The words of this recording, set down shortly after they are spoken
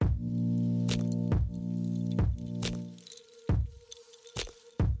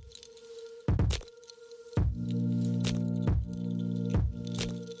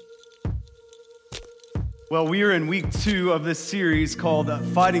Well, we are in week 2 of this series called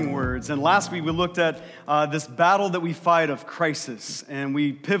Fighting Words. And last week we looked at this battle that we fight of crisis. And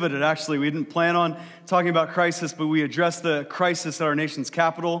we pivoted, actually. We didn't plan on talking about crisis, but we addressed the crisis at our nation's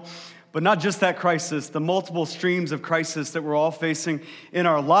capital. But not just that crisis, the multiple streams of crisis that we're all facing in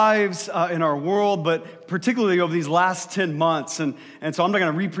our lives, in our world, but particularly over these last 10 months. And so I'm not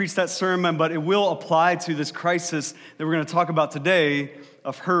going to re-preach that sermon, but it will apply to this crisis that we're going to talk about today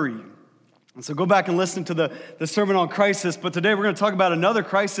of hurry. And so go back and listen to the sermon on crisis, but today we're going to talk about another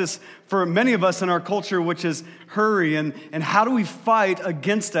crisis for many of us in our culture, which is hurry, and how do we fight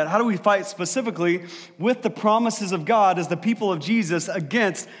against that? How do we fight specifically with the promises of God as the people of Jesus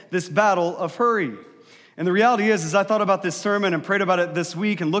against this battle of hurry? And the reality is, as I thought about this sermon and prayed about it this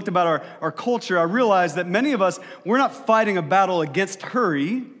week and looked about our culture, I realized that many of us, we're not fighting a battle against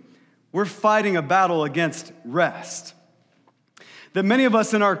hurry, we're fighting a battle against rest. That many of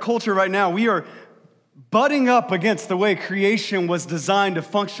us in our culture right now, we are butting up against the way creation was designed to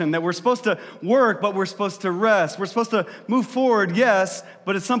function, that we're supposed to work, but we're supposed to rest. We're supposed to move forward, yes,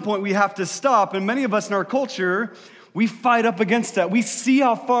 but at some point we have to stop. And many of us in our culture, we fight up against that. We see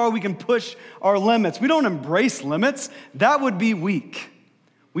how far we can push our limits. We don't embrace limits. That would be weak.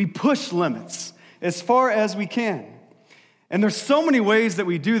 We push limits as far as we can. And there's so many ways that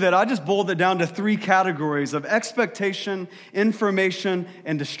we do that. I just boiled it down to 3 categories of expectation, information,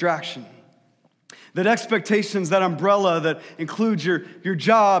 and distraction. That expectations, that umbrella that includes your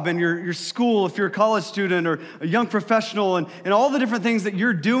job and your school, if you're a college student or a young professional, and all the different things that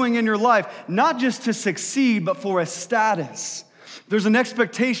you're doing in your life, not just to succeed, but for a status. There's an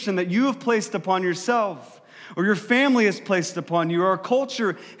expectation that you have placed upon yourself, or your family has placed upon you, or our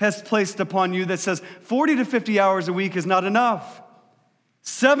culture has placed upon you that says 40 to 50 hours a week is not enough.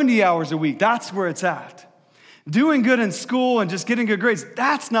 70 hours a week, that's where it's at. Doing good in school and just getting good grades,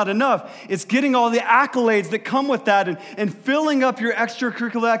 that's not enough. It's getting all the accolades that come with that and filling up your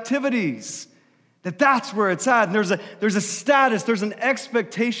extracurricular activities. That's where it's at. And there's a status, there's an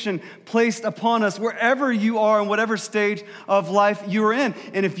expectation placed upon us wherever you are in whatever stage of life you are in.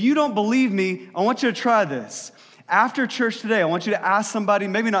 And if you don't believe me, I want you to try this. After church today, I want you to ask somebody,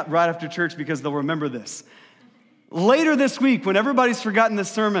 maybe not right after church because they'll remember this. Later this week, when everybody's forgotten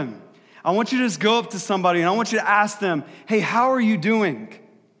this sermon, I want you to just go up to somebody and I want you to ask them, hey, how are you doing?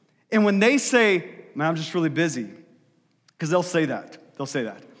 And when they say, man, I'm just really busy, because they'll say that.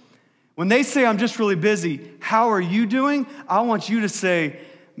 When they say, I'm just really busy, how are you doing? I want you to say,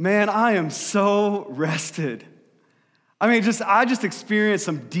 man, I am so rested. I just experienced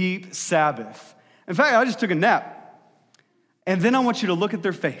some deep Sabbath. In fact, I just took a nap. And then I want you to look at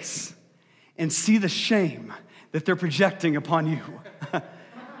their face and see the shame that they're projecting upon you.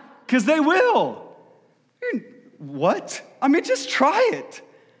 Because they will. What? just try it.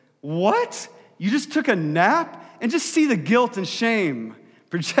 What? You just took a nap? And just see the guilt and shame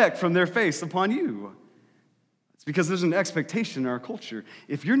project from their face upon you. It's because there's an expectation in our culture.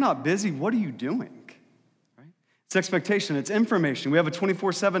 If you're not busy, what are you doing? Right? It's expectation, it's information. We have a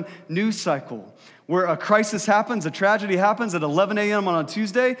 24/7 news cycle where a crisis happens, a tragedy happens at 11 a.m. on a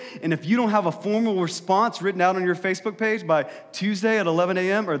Tuesday, and if you don't have a formal response written out on your Facebook page by Tuesday at 11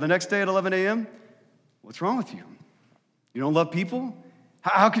 a.m. or the next day at 11 a.m., what's wrong with you? You don't love people?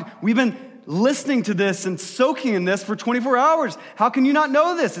 How could we've been listening to this and soaking in this for 24 hours. How can you not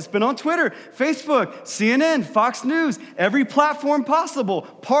know this? It's been on Twitter, Facebook, CNN, Fox News, every platform possible.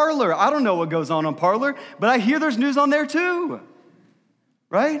 Parler, I don't know what goes on Parler, but I hear there's news on there too,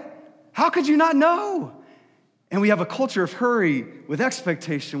 right? How could you not know? And we have a culture of hurry with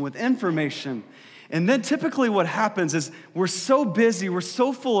expectation, with information. And then typically what happens is we're so busy, we're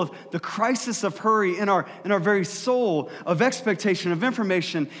so full of the crisis of hurry in our very soul, of expectation, of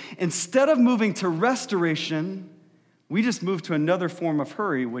information. Instead of moving to restoration, we just move to another form of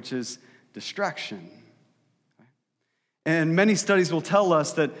hurry, which is distraction. And many studies will tell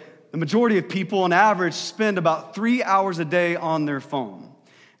us that the majority of people on average spend about 3 hours a day on their phone.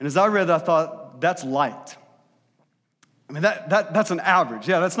 And as I read that, I thought, that's light. That's an average.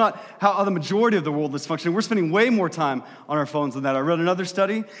 Yeah, that's not how the majority of the world is functioning. We're spending way more time on our phones than that. I read another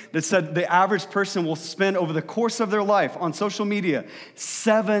study that said the average person will spend over the course of their life on social media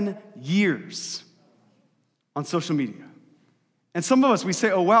 7 years on social media. And some of us, we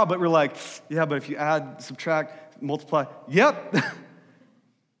say, oh, wow, but we're like, yeah, but if you add, subtract, multiply, yep,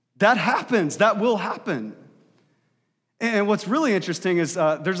 that happens. That will happen. And what's really interesting is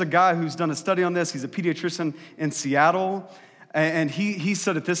there's a guy who's done a study on this. He's a pediatrician in Seattle. And he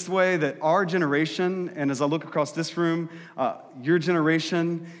said it this way, that our generation, and as I look across this room, your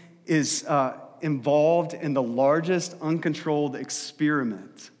generation is involved in the largest uncontrolled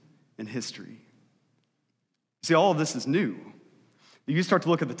experiment in history. See, all of this is new. You start to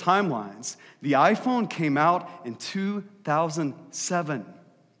look at the timelines. The iPhone came out in 2007,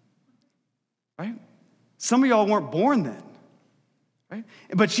 right? Some of y'all weren't born then, right?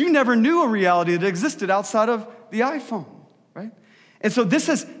 But you never knew a reality that existed outside of the iPhone, right? And so this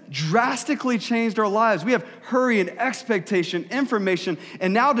has drastically changed our lives. We have hurry and expectation, information,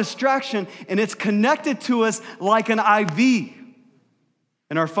 and now distraction, and it's connected to us like an IV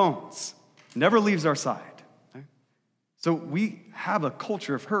in our phones. Never leaves our side. Right? So we have a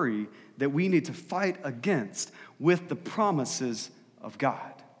culture of hurry that we need to fight against with the promises of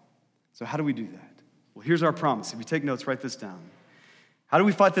God. So how do we do that? Well, here's our promise. If you take notes, write this down. How do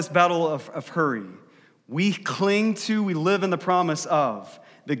we fight this battle of hurry? We live in the promise of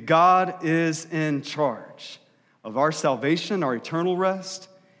that God is in charge of our salvation, our eternal rest,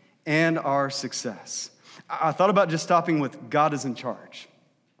 and our success. I thought about just stopping with God is in charge.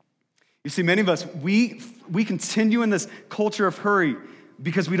 You see, many of us, we continue in this culture of hurry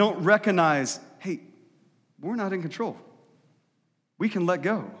because we don't recognize, hey, we're not in control. We can let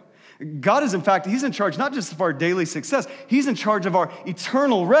go. God is, in fact, he's in charge not just of our daily success, he's in charge of our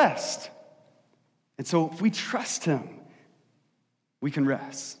eternal rest. And so if we trust him, we can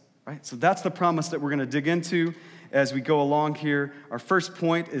rest, right? So that's the promise that we're going to dig into as we go along here. Our first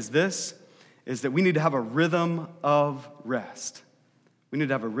point is this, is that we need to have a rhythm of rest. We need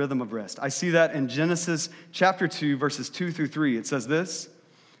to have a rhythm of rest. I see that in Genesis chapter 2, verses 2 through 3. It says this,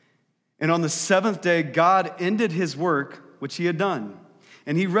 "And on the seventh day, God ended his work which he had done.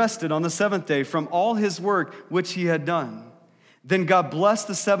 And he rested on the seventh day from all his work which he had done. Then God blessed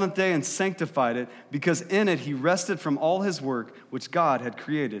the seventh day and sanctified it, because in it he rested from all his work which God had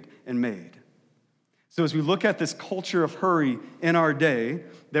created and made." So as we look at this culture of hurry in our day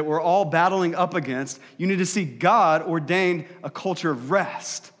that we're all battling up against, you need to see God ordained a culture of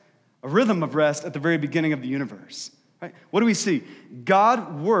rest, a rhythm of rest at the very beginning of the universe. Right? What do we see?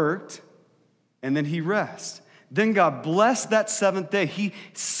 God worked and then he rested. Then God blessed that seventh day. He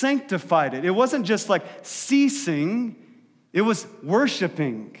sanctified it. It wasn't just like ceasing. It was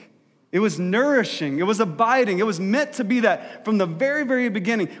worshiping. It was nourishing. It was abiding. It was meant to be that from the very, very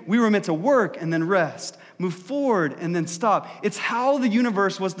beginning. We were meant to work and then rest, move forward and then stop. It's how the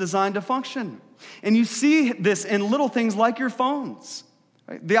universe was designed to function. And you see this in little things like your phones,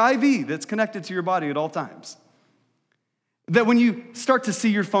 right? The IV that's connected to your body at all times. That when you start to see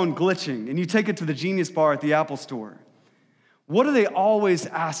your phone glitching and you take it to the Genius Bar at the Apple Store, what do they always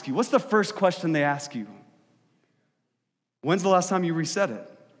ask you? What's the first question they ask you? When's the last time you reset it?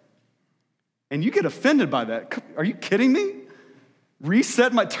 And you get offended by that. Are you kidding me?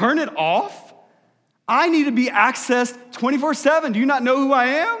 Turn it off? I need to be accessed 24/7. Do you not know who I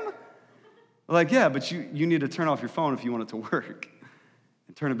am? Like, yeah, but you need to turn off your phone if you want it to work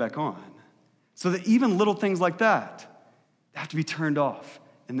and turn it back on. So that even little things like that have to be turned off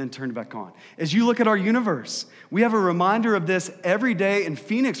and then turned back on. As you look at our universe, we have a reminder of this every day in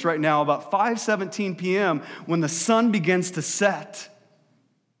Phoenix right now, about 5:17 p.m., when the sun begins to set.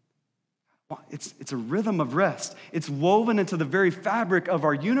 It's a rhythm of rest. It's woven into the very fabric of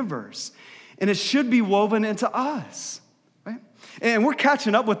our universe. And it should be woven into us, right? And we're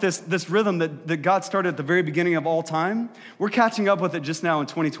catching up with this rhythm that God started at the very beginning of all time. We're catching up with it just now in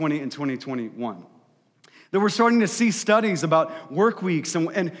 2020 and 2021. That we're starting to see studies about work weeks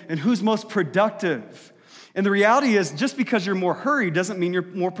and who's most productive. And the reality is, just because you're more hurried doesn't mean you're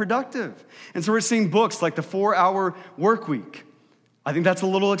more productive. And so we're seeing books like the 4-Hour Work Week. I think that's a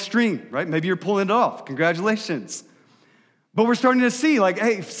little extreme, right? Maybe you're pulling it off. Congratulations. But we're starting to see like,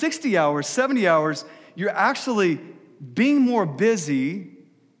 hey, 60 hours, 70 hours, you're actually being more busy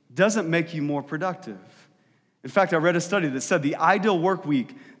doesn't make you more productive. In fact, I read a study that said the ideal work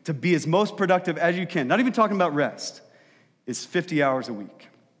week to be as most productive as you can, not even talking about rest, is 50 hours a week.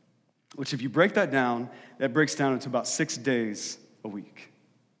 Which if you break that down, that breaks down into about 6 days a week.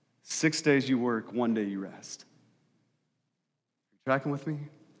 6 days you work, 1 day you rest. Tracking with me?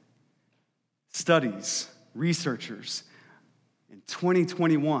 Studies, researchers in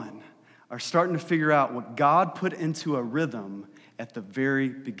 2021 are starting to figure out what God put into a rhythm at the very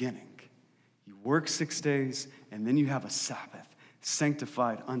beginning. You work 6 days, and then you have a Sabbath,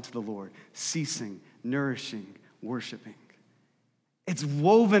 sanctified unto the Lord, ceasing, nourishing, worshiping. It's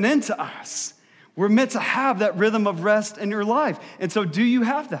woven into us. We're meant to have that rhythm of rest in your life. And so do you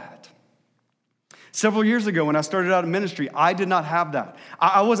have that? Several years ago when I started out in ministry, I did not have that.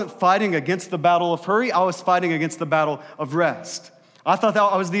 I wasn't fighting against the battle of hurry. I was fighting against the battle of rest. I thought that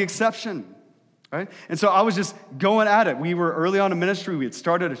I was the exception, right? And so I was just going at it. We were early on in ministry. We had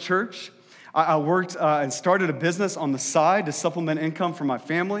started a church. I worked and started a business on the side to supplement income for my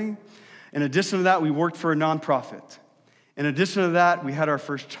family. In addition to that, we worked for a nonprofit. In addition to that, we had our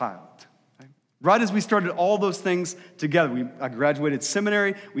first child. Right as we started all those things together, I graduated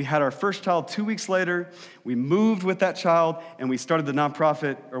seminary, we had our first child 2 weeks later, we moved with that child, and we started the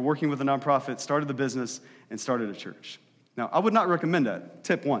nonprofit, or working with the nonprofit, started the business, and started a church. Now, I would not recommend that.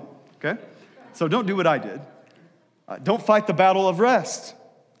 Tip 1, okay? So don't do what I did. Don't fight the battle of rest.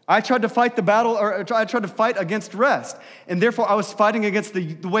 I tried to fight against rest, and therefore I was fighting against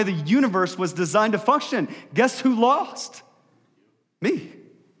the way the universe was designed to function. Guess who lost? Me.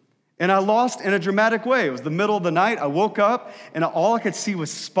 And I lost in a dramatic way. It was the middle of the night. I woke up, and all I could see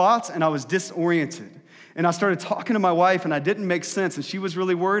was spots, and I was disoriented. And I started talking to my wife, and I didn't make sense, and she was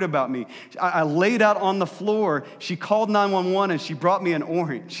really worried about me. I laid out on the floor. She called 911, and she brought me an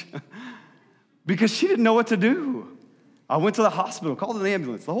orange because she didn't know what to do. I went to the hospital, called an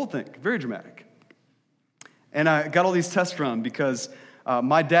ambulance, the whole thing, very dramatic. And I got all these tests run because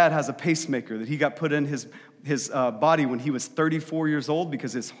my dad has a pacemaker that he got put in his body when he was 34 years old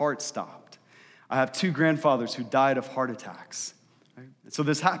because his heart stopped. I have 2 grandfathers who died of heart attacks. Right? And so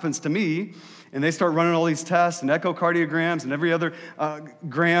this happens to me, and they start running all these tests and echocardiograms and every other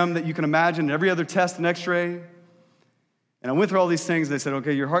gram that you can imagine, and every other test and x-ray. And I went through all these things, and they said,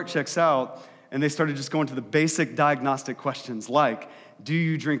 okay, your heart checks out, and they started just going to the basic diagnostic questions like, do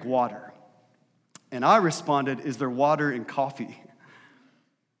you drink water? And I responded, is there water in coffee?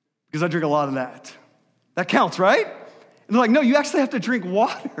 Because I drink a lot of that. That counts, right? And they're like, no, you actually have to drink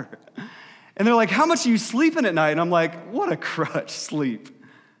water. And they're like, how much are you sleeping at night? And I'm like, what a crutch, sleep.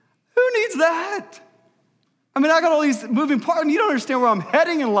 Who needs that? I mean, I got all these moving parts, and you don't understand where I'm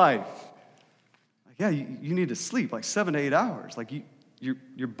heading in life. Like, yeah, you need to sleep like 7 to 8 hours. Like,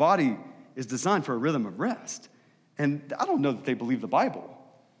 your body is designed for a rhythm of rest. And I don't know that they believe the Bible,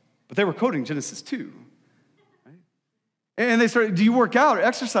 but they were quoting Genesis 2. And they started, do you work out or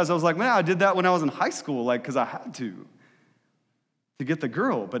exercise? I was like, man, I did that when I was in high school, like, because I had to get the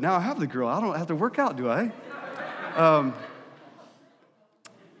girl. But now I have the girl. I don't have to work out, do I?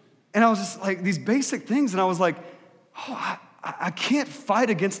 And I was just like, these basic things. And I was like, oh, I can't fight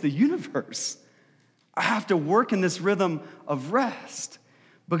against the universe. I have to work in this rhythm of rest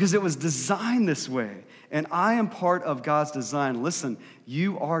because it was designed this way. And I am part of God's design. Listen,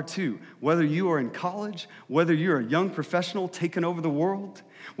 you are too. Whether you are in college, whether you're a young professional taking over the world,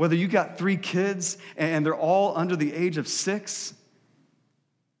 whether you got 3 kids and they're all under the age of 6,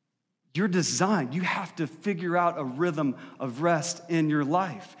 you're designed. You have to figure out a rhythm of rest in your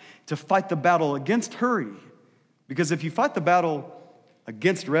life to fight the battle against hurry. Because if you fight the battle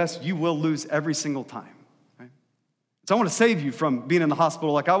against rest, you will lose every single time. So I want to save you from being in the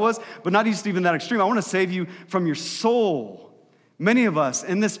hospital like I was, but not just even that extreme. I want to save you from your soul. Many of us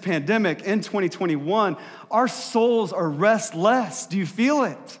in this pandemic, in 2021, our souls are restless. Do you feel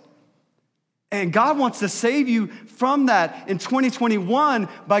it? And God wants to save you from that in 2021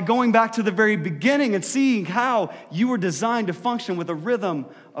 by going back to the very beginning and seeing how you were designed to function with a rhythm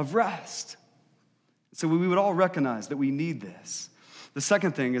of rest. So we would all recognize that we need this. The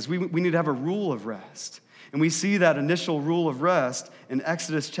second thing is we need to have a rule of rest. And we see that initial rule of rest in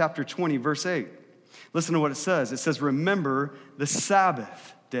Exodus chapter 20, verse 8. Listen to what it says. It says, remember the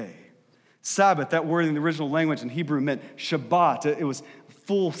Sabbath day. Sabbath, that word in the original language in Hebrew meant Shabbat. It was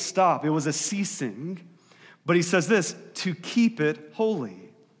full stop. It was a ceasing. But he says this, to keep it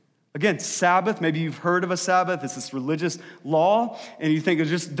holy. Again, Sabbath, maybe you've heard of a Sabbath. It's this religious law, and you think,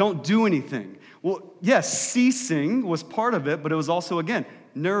 just don't do anything. Well, yes, ceasing was part of it, but it was also, again,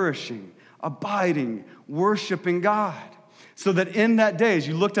 nourishing, abiding, worshiping God. So that in that day, as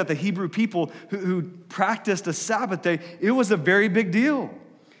you looked at the Hebrew people who practiced a Sabbath day, it was a very big deal.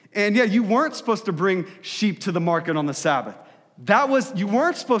 And yeah, you weren't supposed to bring sheep to the market on the Sabbath. You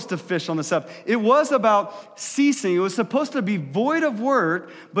weren't supposed to fish on the Sabbath. It was about ceasing. It was supposed to be void of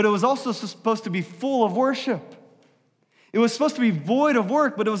work, but it was also supposed to be full of worship. It was supposed to be void of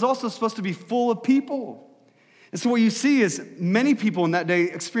work, but it was also supposed to be full of people. And so what you see is many people in that day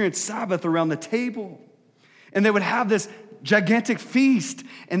experienced Sabbath around the table. And they would have this gigantic feast,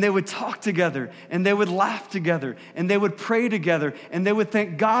 and they would talk together, and they would laugh together, and they would pray together, and they would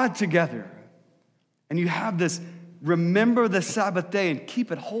thank God together. And you have this, remember the Sabbath day and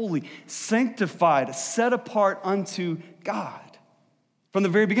keep it holy, sanctified, set apart unto God. From the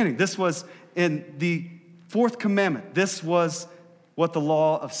very beginning, this was in the 4th commandment. This was what the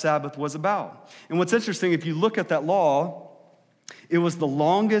law of Sabbath was about. And what's interesting, if you look at that law, it was the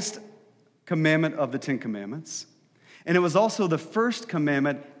longest commandment of the 10 commandments. And it was also the first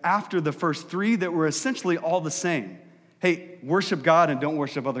commandment after the first 3 that were essentially all the same. Hey, worship God and don't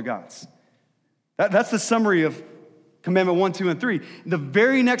worship other gods. That's the summary of Commandment 1, 2, and 3. The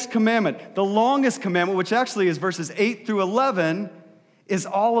very next commandment, the longest commandment, which actually is verses 8 through 11, is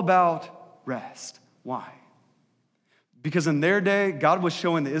all about rest. Why? Because in their day, God was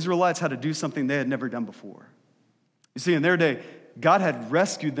showing the Israelites how to do something they had never done before. You see, in their day, God had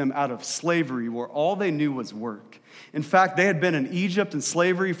rescued them out of slavery where all they knew was work. In fact, they had been in Egypt in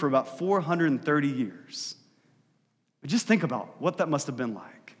slavery for about 430 years. But just think about what that must have been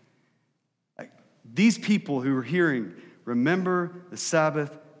like. These people who were hearing, remember the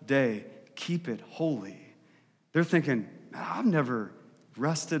Sabbath day, keep it holy. They're thinking, I've never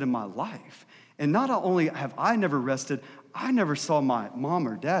rested in my life. And not only have I never rested, I never saw my mom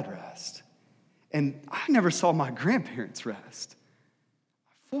or dad rest. And I never saw my grandparents rest.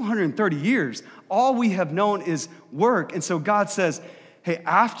 430 years, all we have known is work. And so God says, hey,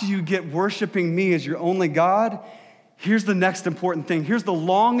 after you get worshiping me as your only God, here's the next important thing. Here's the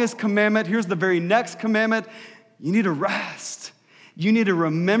longest commandment. Here's the very next commandment. You need to rest. You need to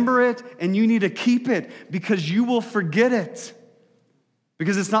remember it, and you need to keep it because you will forget it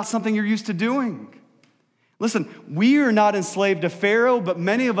because it's not something you're used to doing. Listen, we are not enslaved to Pharaoh, but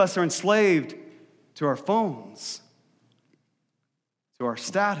many of us are enslaved to our phones, to our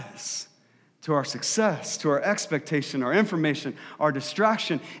status, to our success, to our expectation, our information, our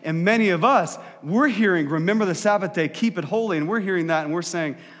distraction. And many of us, we're hearing, remember the Sabbath day, keep it holy. And we're hearing that and we're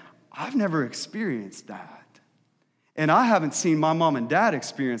saying, I've never experienced that. And I haven't seen my mom and dad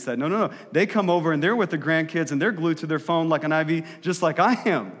experience that. No. They come over and they're with the grandkids and they're glued to their phone like an IV, just like I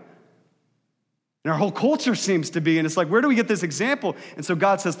am. And our whole culture seems to be, and it's like, where do we get this example? And so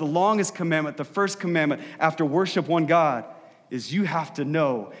God says the longest commandment, the first commandment after worship one God, is you have to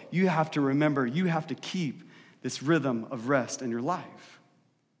know, you have to remember, you have to keep this rhythm of rest in your life.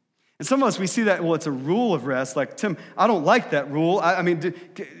 And some of us, we see that, well, it's a rule of rest. Like, Tim, I don't like that rule. I mean,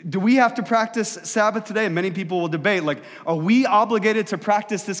 do we have to practice Sabbath today? And many people will debate, like, are we obligated to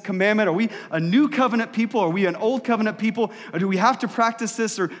practice this commandment? Are we a new covenant people? Are we an old covenant people? Or do we have to practice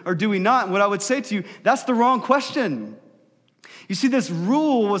this or do we not? And what I would say to you, that's the wrong question. You see, this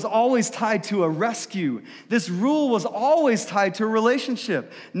rule was always tied to a rescue. This rule was always tied to a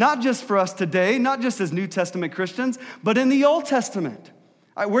relationship, not just for us today, not just as New Testament Christians, but in the Old Testament.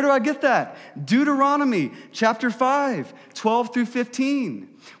 Where do I get that? Deuteronomy chapter 5, 12 through 15.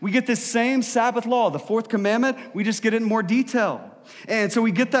 We get this same Sabbath law, the fourth commandment, we just get it in more detail. And so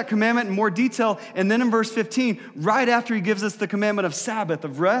we get that commandment in more detail, and then in verse 15, right after he gives us the commandment of Sabbath,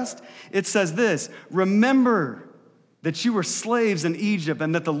 of rest, it says this, remember that you were slaves in Egypt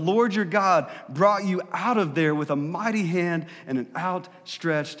and that the Lord your God brought you out of there with a mighty hand and an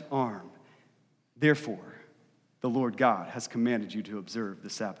outstretched arm. Therefore, the Lord God has commanded you to observe the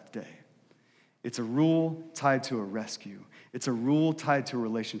Sabbath day. It's a rule tied to a rescue. It's a rule tied to a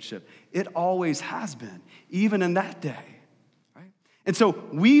relationship. It always has been, even in that day. Right? And so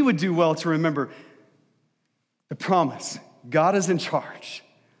we would do well to remember the promise. God is in charge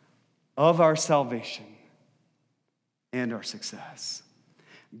of our salvation and our success.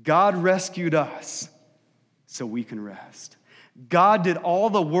 God rescued us so we can rest. God did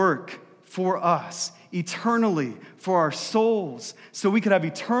all the work for us eternally, for our souls, so we could have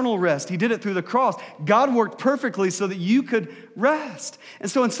eternal rest. He did it through the cross. God worked perfectly so that you could rest.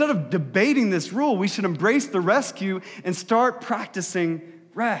 And so instead of debating this rule, we should embrace the rescue and start practicing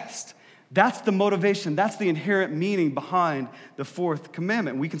rest. That's the motivation. That's the inherent meaning behind the fourth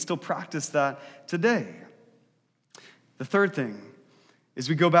commandment. We can still practice that today. The third thing is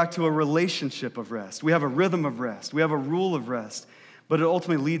we go back to a relationship of rest. We have a rhythm of rest. We have a rule of rest. But it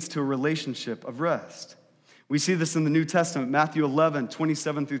ultimately leads to a relationship of rest. We see this in the New Testament, Matthew 11,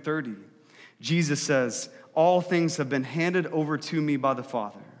 27 through 30. Jesus says, all things have been handed over to me by the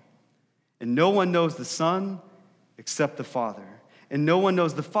Father. And no one knows the Son except the Father. And no one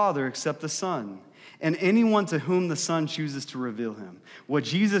knows the Father except the Son. And anyone to whom the Son chooses to reveal him. What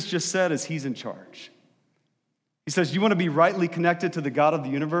Jesus just said is he's in charge. He says, you want to be rightly connected to the God of the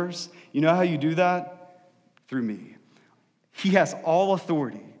universe? You know how you do that? Through me. He has all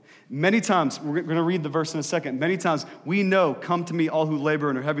authority. Many times, we're going to read the verse in a second. Many times we know, come to me, all who labor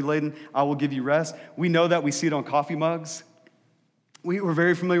and are heavy laden, I will give you rest. We know that. We see it on coffee mugs. We're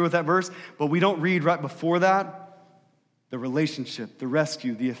very familiar with that verse, but we don't read right before that the relationship, the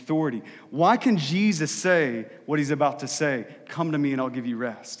rescue, the authority. Why can Jesus say what he's about to say? Come to me and I'll give you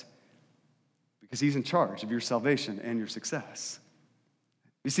rest. Because he's in charge of your salvation and your success.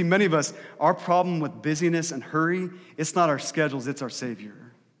 You see, many of us, our problem with busyness and hurry, it's not our schedules, it's our Savior.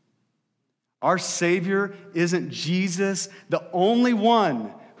 Our Savior isn't Jesus, the only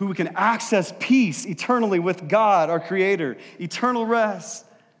one who can access peace eternally with God, our Creator, eternal rest.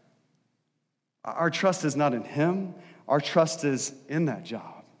 Our trust is not in Him. our trust is in that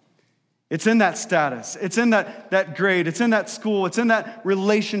job. It's in that status. It's in that grade. It's in that school. It's in that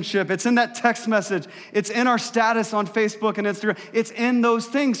relationship. It's in that text message. It's in our status on Facebook and Instagram. It's in those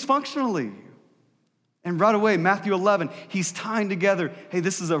things functionally. And right away, Matthew 11, he's tying together, hey,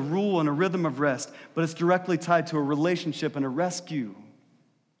 this is a rule and a rhythm of rest, but it's directly tied to a relationship and a rescue.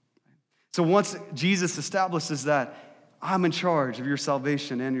 So once Jesus establishes that, I'm in charge of your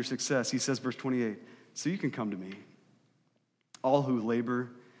salvation and your success, he says, verse 28, so you can come to me, all who labor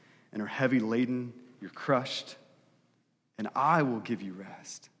and are heavy laden, you're crushed, and I will give you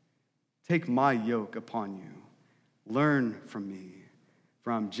rest. Take my yoke upon you. Learn from me,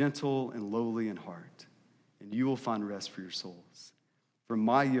 for I'm gentle and lowly in heart, and you will find rest for your souls. For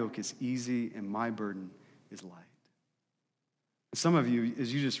my yoke is easy and my burden is light. And some of you,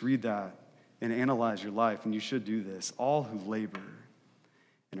 as you just read that and analyze your life, and you should do this, all who labor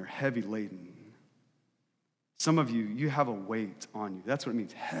and are heavy laden. Some of you, you have a weight on you. That's what it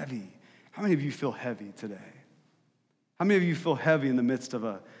means, heavy. How many of you feel heavy today? How many of you feel heavy in the midst of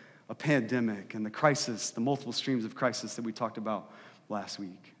a pandemic and the crisis, the multiple streams of crisis that we talked about last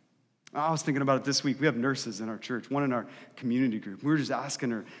week? I was thinking about it this week. We have nurses in our church, one in our community group. We were just asking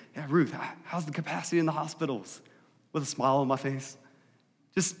her, yeah, Ruth, how's the capacity in the hospitals? With a smile on my face.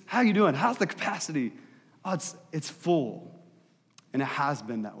 Just, how you doing? How's the capacity? Oh, it's full. And it has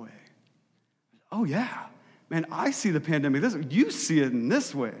been that way. Oh, yeah. Man, I see the pandemic this way. You see it in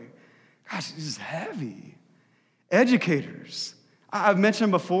this way. Gosh, it's just heavy. Educators. I've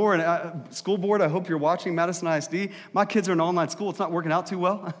mentioned before, and school board, I hope you're watching, Madison ISD. My kids are in online school. It's not working out too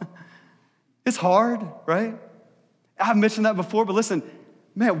well. It's hard, right? I've mentioned that before, but listen,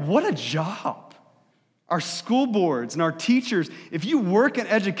 man, what a job. Our school boards and our teachers, if you work in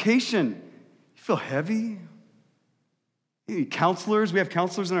education, you feel heavy. You need counselors, we have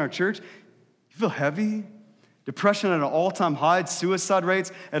counselors in our church. You feel heavy. Depression at an all-time high, suicide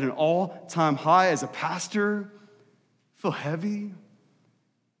rates at an all-time high. As a pastor, you feel heavy.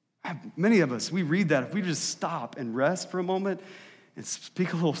 Many of us, we read that. If we just stop and rest for a moment and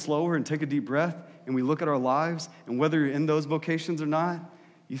speak a little slower and take a deep breath, and we look at our lives, and whether you're in those vocations or not,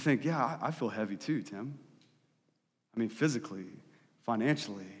 you think, yeah, I feel heavy too, Tim. I mean, physically,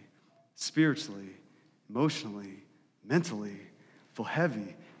 financially, spiritually, emotionally, mentally, feel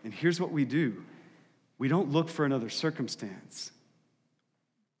heavy. And here's what we do. We don't look for another circumstance.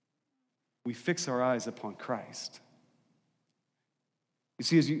 We fix our eyes upon Christ. You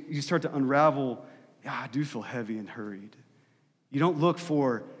see, as you start to unravel, yeah, I do feel heavy and hurried. You don't look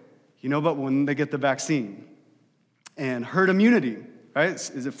for, but when they get the vaccine and herd immunity, right?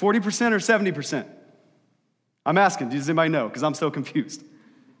 Is it 40% or 70%? I'm asking, does anybody know? Because I'm so confused.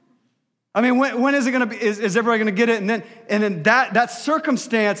 I mean, when is it going to be? Is everybody going to get it? And then that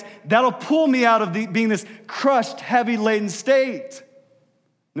circumstance, that'll pull me out of being this crushed, heavy laden state.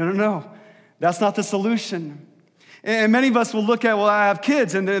 No. That's not the solution. And many of us will look at, well, I have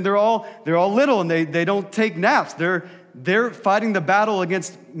kids, and they're all little, and they don't take naps. They're fighting the battle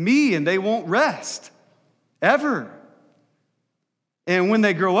against me, and they won't rest ever. And when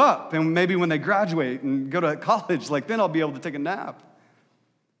they grow up, and maybe when they graduate and go to college, then I'll be able to take a nap.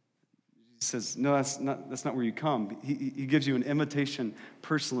 He says, no, that's not where you come. He gives you an invitation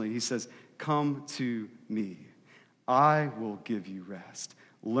personally. He says, come to me. I will give you rest.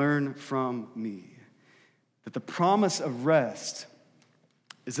 Learn from me. That the promise of rest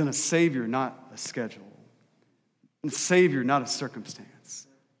is in a Savior, not a schedule. A Savior, not a circumstance.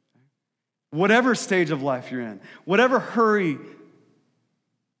 Whatever stage of life you're in, whatever hurry,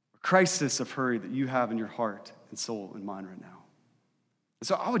 crisis of hurry that you have in your heart and soul and mind right now. And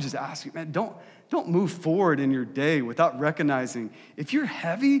so I would just ask you, man, don't move forward in your day without recognizing, if you're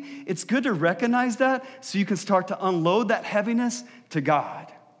heavy, it's good to recognize that so you can start to unload that heaviness to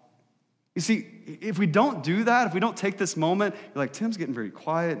God. You see, if we don't do that, if we don't take this moment, you're like, Tim's getting very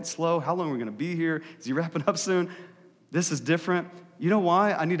quiet and slow. How long are we going to be here? Is he wrapping up soon? This is different. You know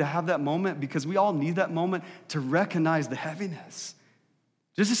why I need to have that moment? Because we all need that moment to recognize the heaviness.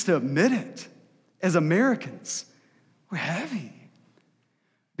 Just to admit it. As Americans, we're heavy.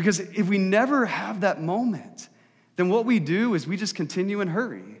 Because if we never have that moment, then what we do is we just continue in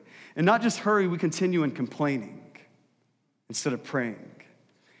hurry. And not just hurry, we continue in complaining instead of praying.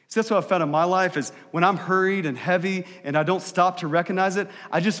 So that's what I found in my life is when I'm hurried and heavy and I don't stop to recognize it,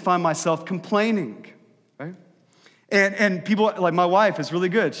 I just find myself complaining, right? And people, like my wife is really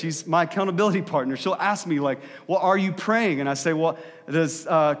good. She's my accountability partner. She'll ask me well, are you praying? And I say, well, does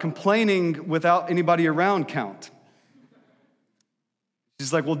complaining without anybody around count?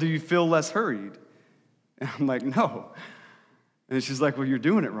 She's like, well, do you feel less hurried? And I'm like, no. And she's like, well, you're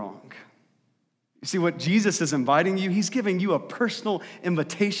doing it wrong. You see what Jesus is inviting you? He's giving you a personal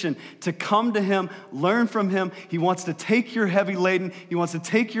invitation to come to him, learn from him. He wants to take your heavy laden. He wants to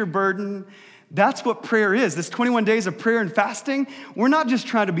take your burden. That's what prayer is. This 21 days of prayer and fasting, we're not just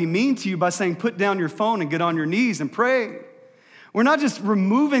trying to be mean to you by saying, put down your phone and get on your knees and pray. We're not just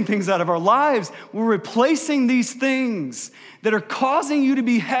removing things out of our lives. We're replacing these things that are causing you to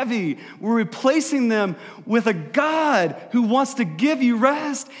be heavy. We're replacing them with a God who wants to give you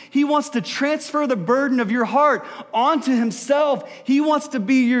rest. He wants to transfer the burden of your heart onto himself. He wants to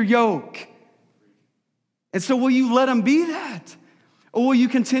be your yoke. And so will you let him be that? Or will you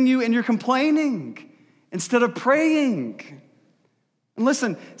continue in your complaining instead of praying? And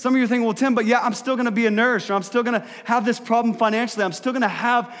listen, some of you are thinking, well, Tim, but yeah, I'm still going to be a nurse, or I'm still going to have this problem financially. I'm still going to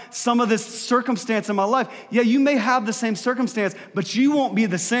have some of this circumstance in my life. Yeah, you may have the same circumstance, but you won't be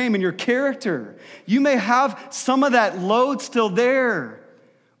the same in your character. You may have some of that load still there,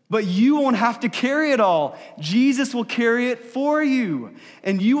 but you won't have to carry it all. Jesus will carry it for you,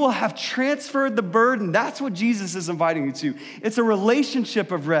 and you will have transferred the burden. That's what Jesus is inviting you to. It's a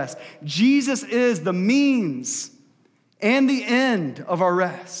relationship of rest. Jesus is the means and the end of our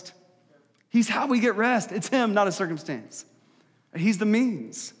rest. He's how we get rest. It's him, not a circumstance. He's the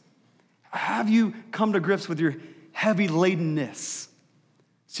means. Have you come to grips with your heavy ladenness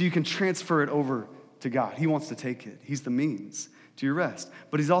so you can transfer it over to God? He wants to take it. He's the means to your rest,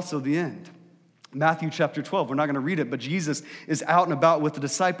 but he's also the end. Matthew chapter 12, we're not going to read it, but Jesus is out and about with the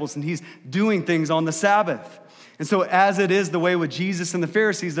disciples, and he's doing things on the Sabbath. And so as it is the way with Jesus and the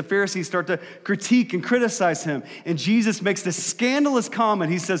Pharisees start to critique and criticize him. And Jesus makes this scandalous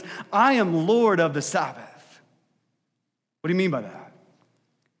comment. He says, I am Lord of the Sabbath. What do you mean by that?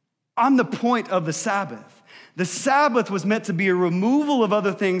 I'm the point of the Sabbath. The Sabbath was meant to be a removal of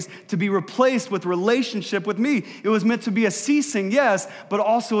other things to be replaced with relationship with me. It was meant to be a ceasing, yes, but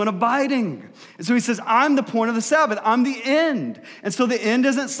also an abiding. And so he says, I'm the point of the Sabbath. I'm the end. And so the end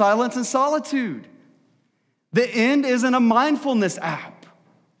isn't silence and solitude. The end isn't a mindfulness app.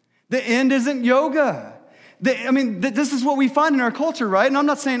 The end isn't yoga. This is what we find in our culture, right? And I'm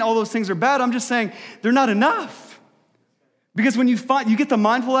not saying all those things are bad. I'm just saying they're not enough. Because when you get the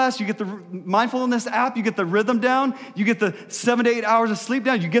mindfulness, you get the mindfulness app, you get the rhythm down, you get the 7 to 8 hours of sleep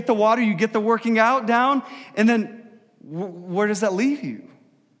down, you get the water, you get the working out down, and then where does that leave you?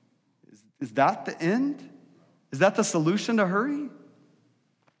 Is that the end? Is that the solution to hurry?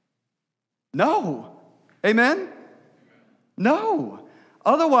 No. Amen? No.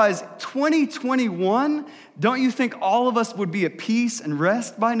 Otherwise, 2021, don't you think all of us would be at peace and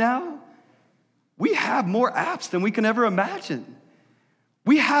rest by now? We have more apps than we can ever imagine.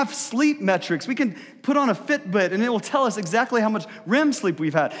 We have sleep metrics. We can put on a Fitbit and it will tell us exactly how much REM sleep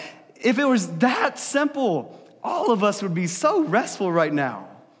we've had. If it was that simple, all of us would be so restful right now.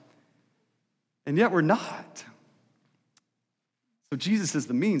 And yet we're not. So Jesus is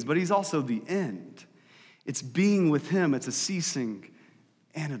the means, but he's also the end. It's being with him. It's a ceasing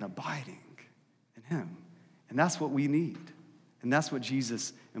and an abiding in him. And that's what we need. And that's what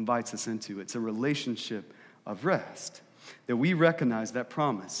Jesus invites us into. It's a relationship of rest that we recognize that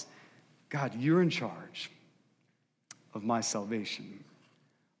promise. God, you're in charge of my salvation,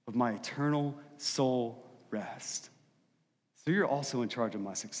 of my eternal soul rest. So you're also in charge of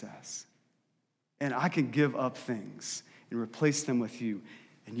my success. And I can give up things and replace them with you,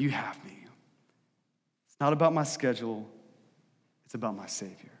 and you have me. Not about my schedule, it's about my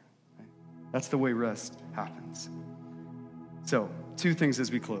Savior. Right? That's the way rest happens. So, 2 things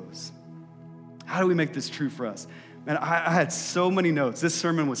as we close. How do we make this true for us? Man, I had so many notes. This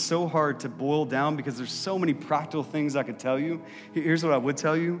sermon was so hard to boil down because there's so many practical things I could tell you. Here's what I would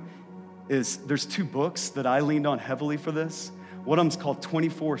tell you is there's 2 books that I leaned on heavily for this. One of them's called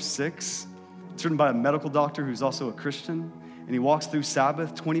 24/6. It's written by a medical doctor who's also a Christian, and he walks through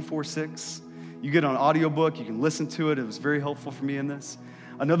Sabbath 24/6. You get an audiobook, you can listen to it. It was very helpful for me in this.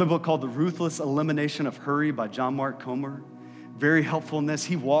 Another book called The Ruthless Elimination of Hurry by John Mark Comer. Very helpful in this.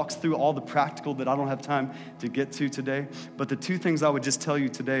 He walks through all the practical that I don't have time to get to today. But the 2 things I would just tell you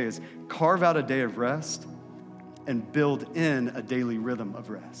today is carve out a day of rest and build in a daily rhythm of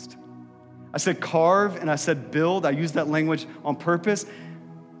rest. I said carve and I said build. I use that language on purpose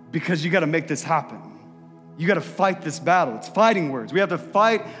because you got to make this happen. You got to fight this battle. It's fighting words. We have to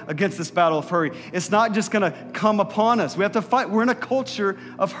fight against this battle of hurry. It's not just going to come upon us. We have to fight. We're in a culture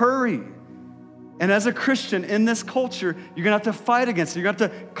of hurry. And as a Christian in this culture, you're going to have to fight against it. You're going to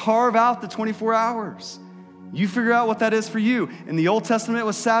have to carve out the 24 hours. You figure out what that is for you. In the Old Testament, it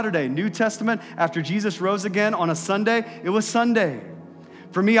was Saturday. New Testament, after Jesus rose again on a Sunday, it was Sunday.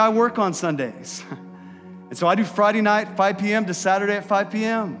 For me, I work on Sundays. And so I do Friday night, 5 p.m. to Saturday at 5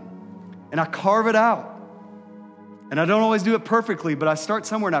 p.m. and I carve it out. And I don't always do it perfectly, but I start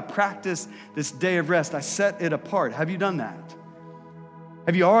somewhere and I practice this day of rest. I set it apart. Have you done that?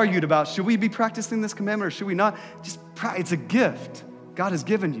 Have you argued about, should we be practicing this commandment or should we not? It's a gift God has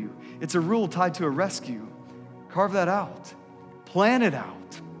given you. It's a rule tied to a rescue. Carve that out. Plan it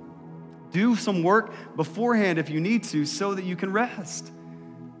out. Do some work beforehand if you need to so that you can rest.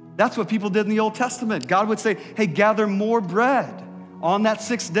 That's what people did in the Old Testament. God would say, hey, gather more bread on that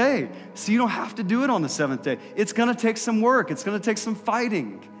 6th day so you don't have to do it on the 7th day. It's going to take some work. It's going to take some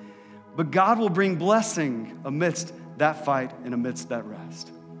fighting. But God will bring blessing amidst that fight and amidst that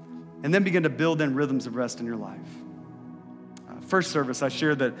rest. And then begin to build in rhythms of rest in your life. First service, I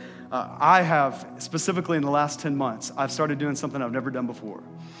shared that I have, specifically in the last 10 months, I've started doing something I've never done before.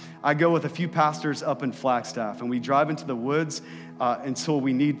 I go with a few pastors up in Flagstaff, and we drive into the woods until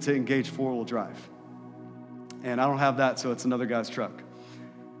we need to engage four-wheel drive. And I don't have that, so it's another guy's truck.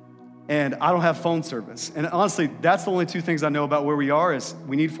 And I don't have phone service. And honestly, that's the only two things I know about where we are is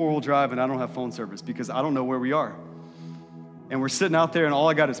we need four-wheel drive, and I don't have phone service because I don't know where we are. And we're sitting out there, and all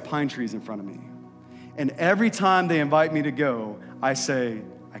I got is pine trees in front of me. And every time they invite me to go, I say,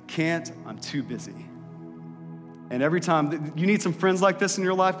 I can't, I'm too busy. And every time, you need some friends like this in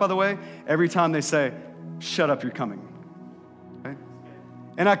your life, by the way, every time they say, shut up, you're coming. Okay?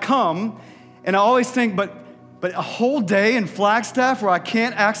 And I come, and I always think, but a whole day in Flagstaff where I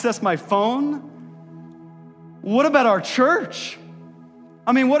can't access my phone? What about our church?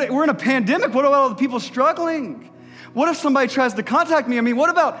 I mean, we're in a pandemic. What about all the people struggling? What if somebody tries to contact me?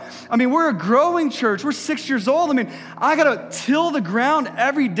 We're a growing church. We're 6 years old. I got to till the ground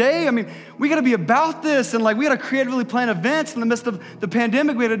every day. We got to be about this. And we got to creatively plan events in the midst of the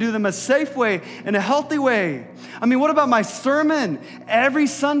pandemic. We got to do them a safe way and a healthy way. What about my sermon? Every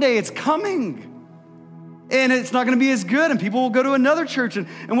Sunday it's coming. And it's not going to be as good, and people will go to another church, and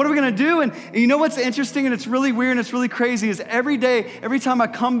what are we going to do? And you know what's interesting, and it's really weird, and it's really crazy, is every day, every time I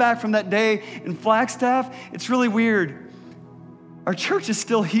come back from that day in Flagstaff, it's really weird. Our church is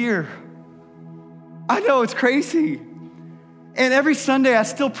still here. I know, it's crazy. And every Sunday, I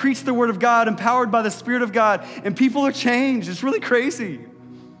still preach the Word of God, empowered by the Spirit of God, and people are changed. It's really crazy.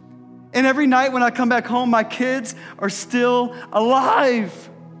 And every night when I come back home, my kids are still alive.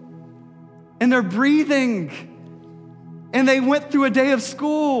 And they're breathing, and they went through a day of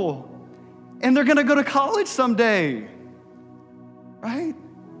school, and they're gonna go to college someday, right?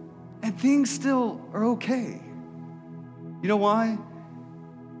 And things still are okay. You know why?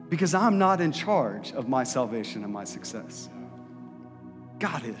 Because I'm not in charge of my salvation and my success.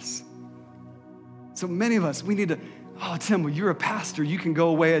 God is. So many of us, we need to, Tim, well, you're a pastor. You can go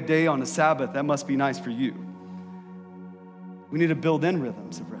away a day on a Sabbath. That must be nice for you. We need to build in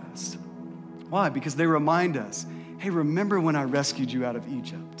rhythms of rest. Why? Because they remind us, hey, remember when I rescued you out of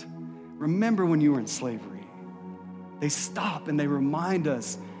Egypt? Remember when you were in slavery? They stop and they remind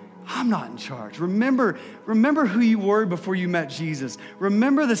us, I'm not in charge. Remember who you were before you met Jesus.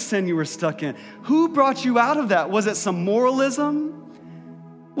 Remember the sin you were stuck in. Who brought you out of that? Was it some moralism?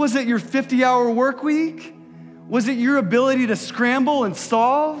 Was it your 50-hour work week? Was it your ability to scramble and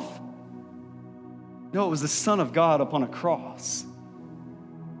solve? No, it was the Son of God upon a cross.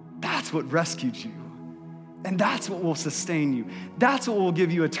 That's what rescued you. And that's what will sustain you. That's what will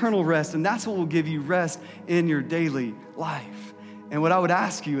give you eternal rest. And that's what will give you rest in your daily life. And what I would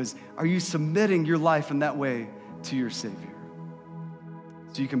ask you is, are you submitting your life in that way to your Savior?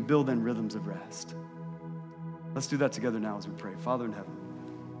 So you can build in rhythms of rest. Let's do that together now as we pray. Father in heaven,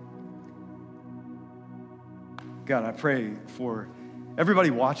 God, I pray for everybody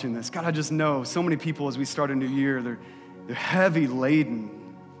watching this. God, I just know so many people as we start a new year, they're heavy laden.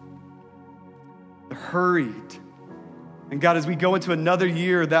 They're hurried. And God, as we go into another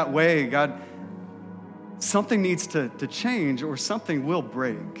year that way, God, something needs to change or something will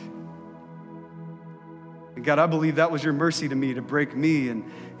break. And God, I believe that was your mercy to me, to break me. And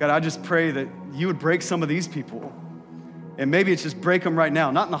God, I just pray that you would break some of these people. And maybe it's just break them right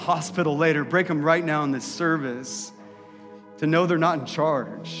now, not in the hospital later, break them right now in this service to know they're not in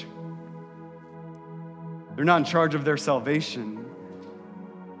charge. They're not in charge of their salvation.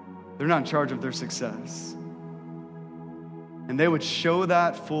 They're not in charge of their success. And they would show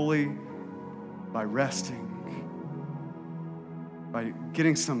that fully by resting, by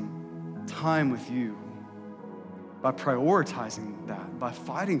getting some time with you, by prioritizing that, by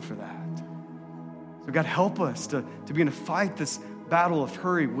fighting for that. So God, help us to begin to fight this battle of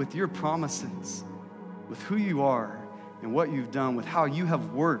hurry with your promises, with who you are and what you've done, with how you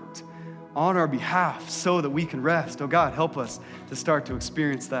have worked on our behalf so that we can rest. Oh God, help us to start to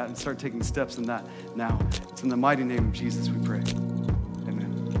experience that and start taking steps in that now. It's in the mighty name of Jesus we pray.